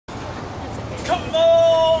Come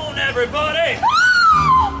on, everybody.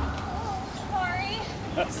 Sorry.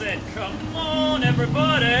 I said, come on,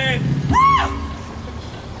 everybody.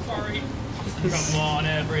 Sorry. Come on,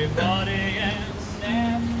 everybody, and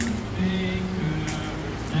snap your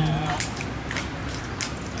fingers now.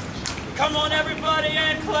 Come on, everybody,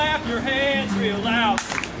 and clap your hands real loud.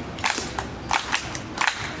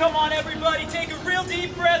 Come on, everybody, take a real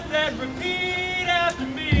deep breath and repeat after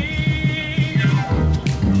me.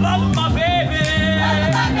 Love my baby.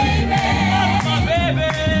 Love my baby. Love my baby.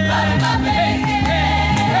 Love my baby.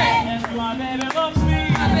 And my baby loves me.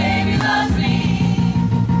 My baby loves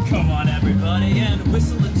me. Come on, everybody, and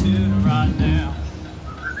whistle a tune right now.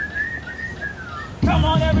 Come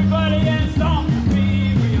on, everybody, and stomp your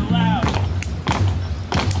feet real loud.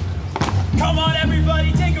 Come on,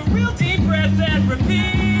 everybody, take a real deep breath and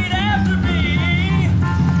repeat after me.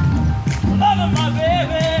 Loving my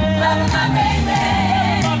baby. Loving my baby.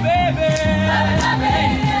 Loving my baby. Loving my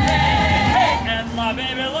baby. Hey, and my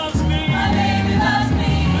baby loves me. My baby loves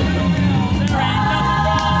me. There ain't nothing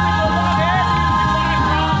wrong with the long-haired music like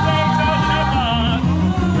Ron Beethoven.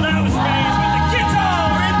 But I was raised with the guitar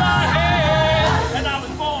in my head, and I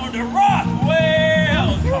was born to rock well.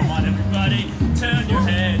 Come on, everybody, turn your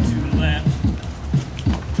head to the left.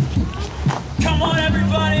 Come on,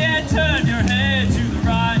 everybody, and turn your head to the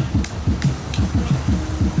right.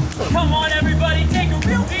 Come on, everybody, take a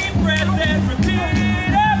real deep breath and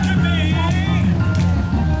repeat after me.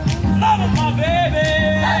 Loving my baby.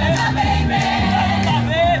 Loving my baby. Loving my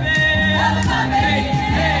baby. Loving my baby.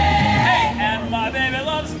 Hey, and my baby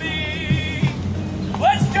loves me.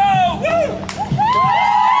 Let's go! Woo!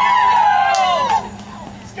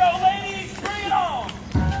 Let's go, ladies! Bring it on!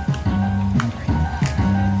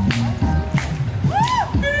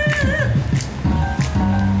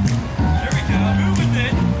 There we go. Move with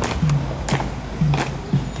it.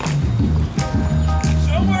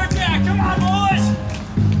 Somewhere down. Come on, boys!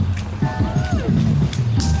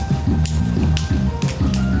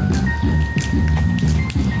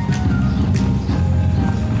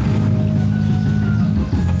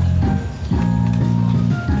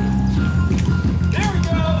 There we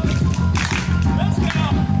go. Let's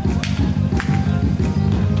go.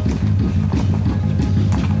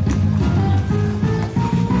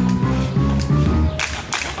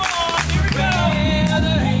 Come on, here we go. Yeah,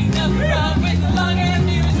 there ain't nothing wrong with the long-haired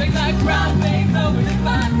music like Ron Beethoven and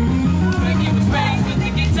fun. Ricky was raised with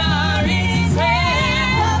the guitar in his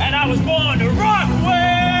hand. And I was born to rock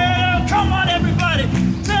well. Come on, everybody,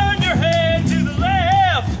 turn your head to the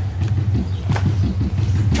left.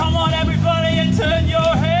 Come on, everybody, and turn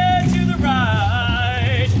your head to the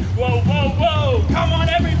right. Whoa, whoa, whoa. Come on,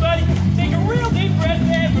 everybody, take a real deep breath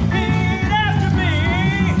and repeat after me.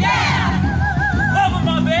 Yeah! Loving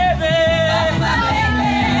my baby. Loving my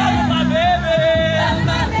baby. Loving my baby. Loving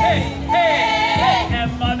my Hey, baby. hey, hey,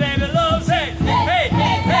 and my baby loves. Hey, hey,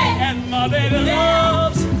 hey, and my baby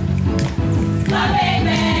loves. My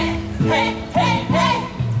baby. Hey, hey, hey.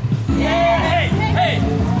 Yeah. Hey, hey,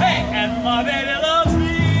 hey, and my baby loves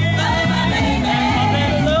me. Loving my baby. And my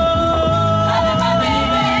baby Loving my baby.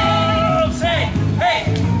 loves. Hey, hey,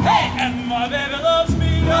 hey, and my baby loves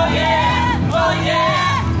me. Oh yeah. Oh yeah.